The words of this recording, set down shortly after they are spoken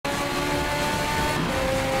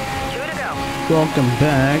welcome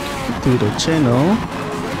back to the channel.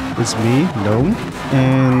 It's me, Knoam,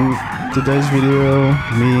 and today's video,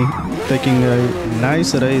 me taking a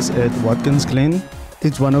nice race at Watkins Glen.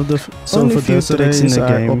 It's one of the only few tracks in the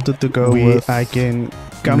game I opted to go with. I can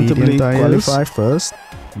comfortably qualify first,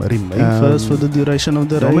 remain first for the duration of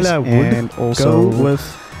the race. Normally I would and also go with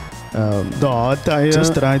the hard tire,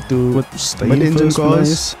 just try to stay in first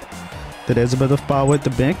place. That has a bit of power at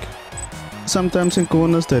the back. Sometimes in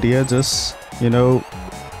corners the rear just,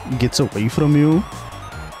 gets away from you.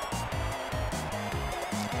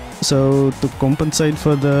 So to compensate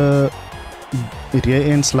for the rear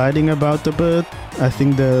end sliding about a bit, I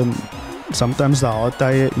think sometimes the hard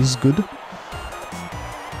tire is good.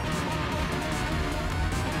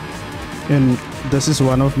 And this is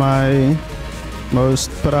one of my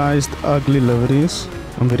most prized ugly liveries.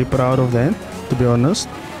 I'm very proud of that, to be honest.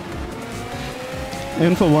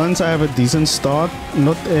 And for once I have a decent start,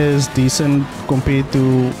 not as decent compared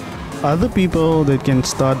to other people that can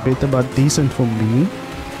start better, but decent for me.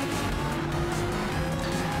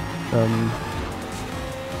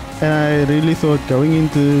 And I really thought going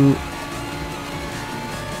into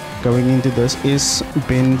this is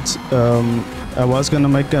bent. I was gonna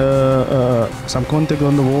make some contact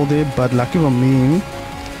on the wall there, but lucky for me,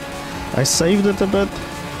 I saved it a bit.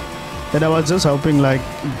 And I was just hoping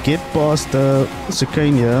get past the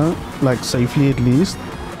chicane here, safely at least.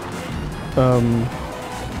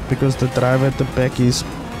 Because the driver at the back is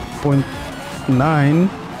 0.9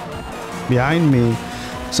 behind me.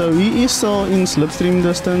 So he is still in slipstream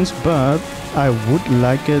distance, but I would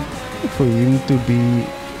like it for him to be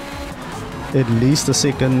at least a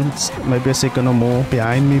second, maybe a second or more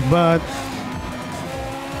behind me. But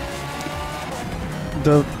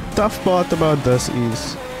the tough part about this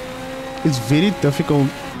is it's very difficult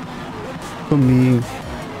for me,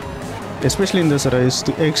 especially in this race,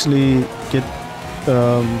 to actually get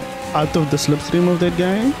out of the slipstream of that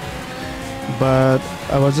guy. But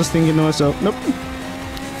I was just thinking to myself, nope,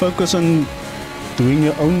 focus on doing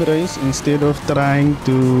your own race instead of trying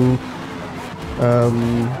to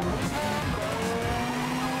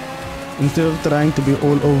be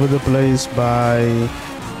all over the place by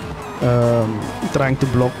trying to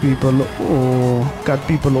block people or cut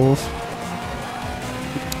people off,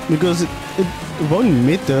 because it won't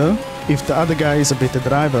matter if the other guy is a better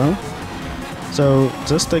driver. So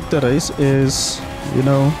just take the race as,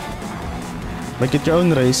 make it your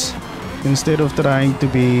own race instead of trying to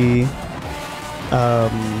be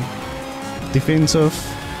defensive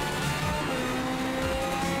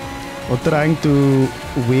or trying to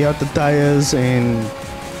wear out the tires and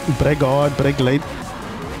brake hard, brake late,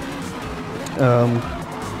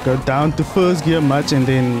 go down to first gear much and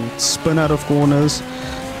then spin out of corners.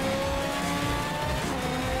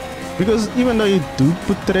 Because even though you do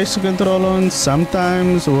put traction control on,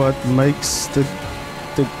 sometimes what makes the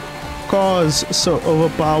cars so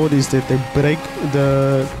overpowered is that they break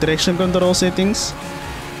the traction control settings.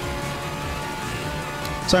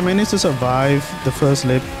 So I managed to survive the first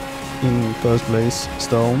lap in first place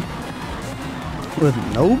still with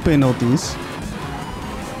no penalties,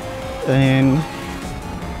 and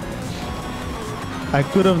I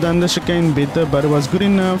could have done the chicane better, but it was good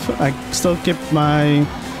enough. I still kept my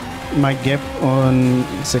gap on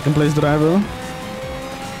second place driver.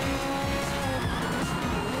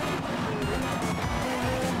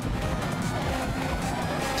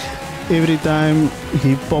 Every time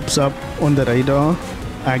he pops up on the radar,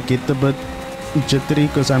 I get a bit jittery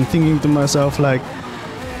because I'm thinking to myself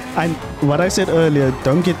what I said earlier,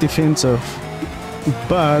 don't get defensive,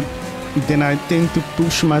 but then I tend to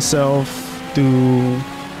push myself to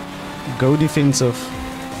go defensive,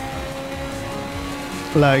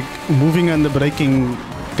 moving and the braking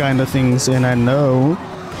kind of things. And I know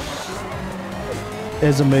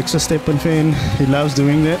as a Max Verstappen fan, he loves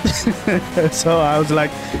doing that. So I was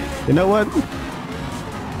like, you know what,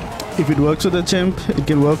 if it works for the champ, it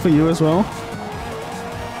can work for you as well.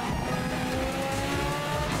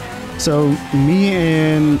 So me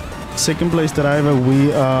and second place driver,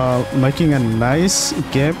 we are making a nice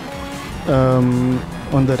gap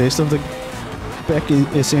on the rest of the pack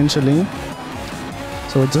essentially.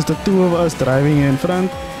 So just the two of us driving in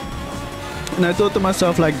front, and I thought to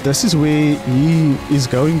myself, this is where he is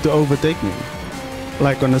going to overtake me,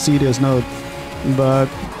 on a serious note. But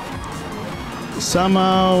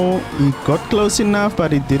somehow he got close enough,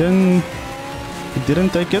 but he didn't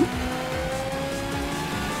take it.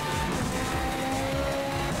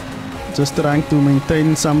 Just trying to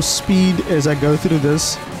maintain some speed as I go through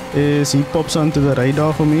this, as he pops onto the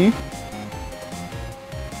radar for me.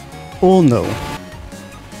 Oh no,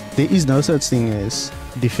 there is no such thing as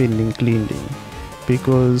defending cleanly,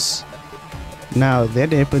 because now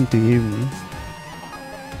that happened to him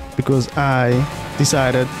because I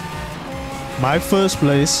decided my first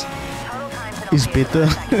place is better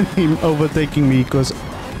him overtaking me, because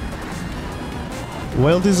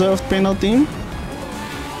well-deserved penalty.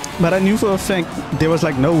 But I knew for a fact there was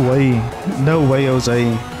like no way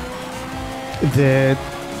Jose, that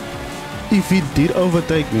if he did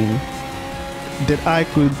overtake me, that I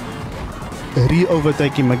could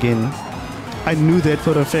re-overtake him again. I knew that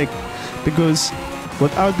for a fact, because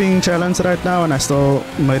without being challenged right now, and I still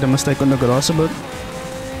made a mistake on the grass a bit,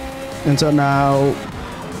 and so now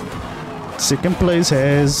second place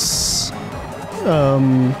just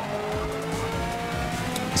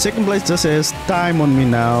has time on me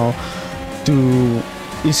now to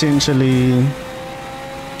essentially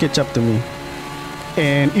catch up to me.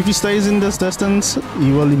 And if he stays in this distance,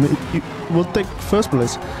 he will take first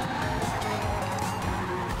place.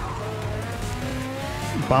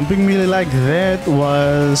 Bumping me like that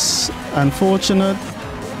was unfortunate.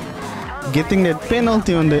 Getting that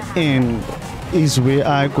penalty on the end is where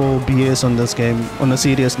I go BS on this game. On a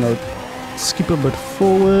serious note, skip a bit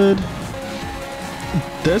forward.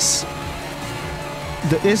 The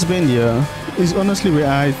S-bend here is honestly where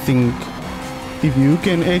I think if you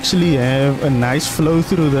can actually have a nice flow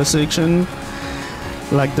through this section,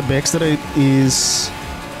 like the back straight is,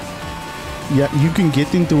 yeah, you can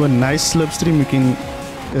get into a nice slipstream. You can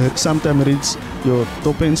sometimes reach your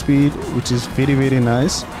top end speed, which is very, very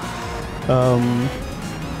nice.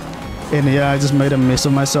 And yeah, I just made a mess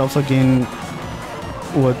of myself again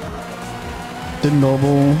with the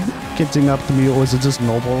Noble catching up to me, or is it just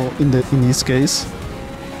Noble in his case?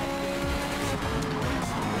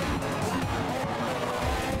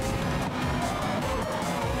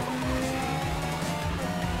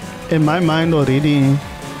 In my mind already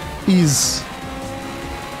is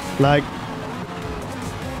like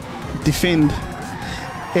defend,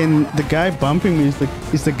 and the guy bumping me is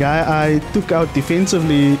the guy I took out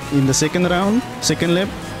defensively in the second lap,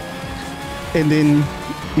 and then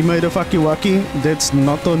he made a fucky-wacky. That's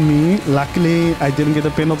not on me. Luckily I didn't get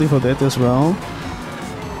a penalty for that as well,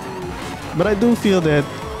 but I do feel that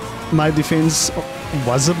my defense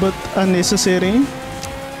was a bit unnecessary.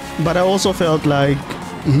 But I also felt like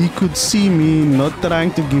he could see me not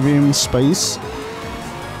trying to give him space.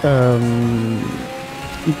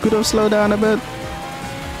 He could have slowed down a bit.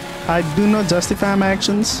 I do not justify my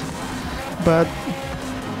actions, but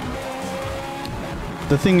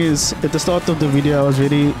the thing is, at the start of the video I was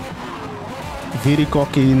very, very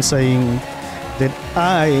cocky in saying that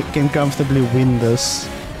I can comfortably win this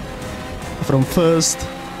from first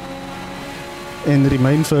and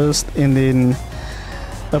remain first, and then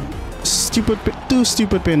two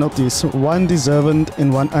stupid penalties, one deserved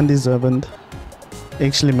and one undeserved,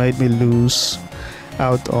 actually made me lose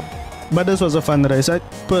out on. But this was a fun race. I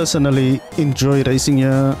personally enjoy racing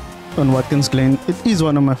here on Watkins Glen. It is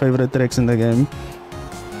one of my favorite tracks in the game.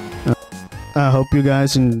 I hope you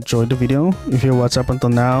guys enjoyed the video. If you watched up until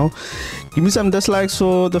now, give me some dislikes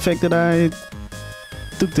for the fact that I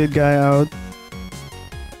took that guy out.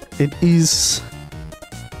 It is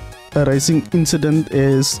a racing incident,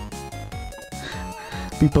 as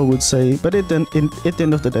people would say, but at the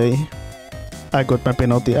end of the day, I got my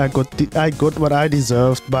penalty. I got what I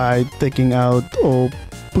deserved by taking out or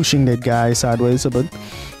pushing that guy sideways a bit.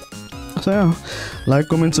 So yeah, like,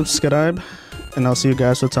 comment, subscribe, and I'll see you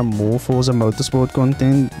guys with some more Forza Motorsport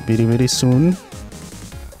content very, very soon.